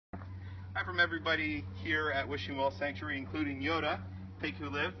Hi from everybody here at Wishing Well Sanctuary, including Yoda, pig who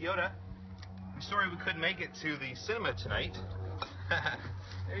lived. Yoda, I'm sorry we couldn't make it to the cinema tonight.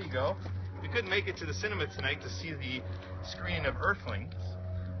 There you go. We couldn't make it to the cinema tonight to see the screening of Earthlings,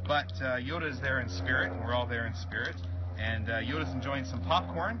 but Yoda is there in spirit, and we're all there in spirit. And Yoda's enjoying some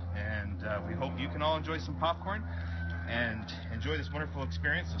popcorn, and we hope you can all enjoy some popcorn and enjoy this wonderful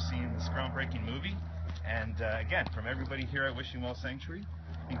experience of seeing this groundbreaking movie. And again, from everybody here at Wishing Well Sanctuary,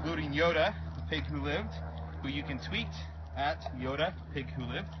 including Yoda, the pig who lived, who you can tweet at Yoda, pig who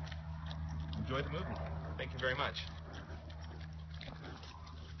lived. Enjoy the movie. Thank you very much.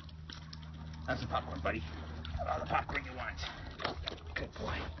 Have some popcorn, buddy. Have all the popcorn you want. Good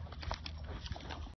boy.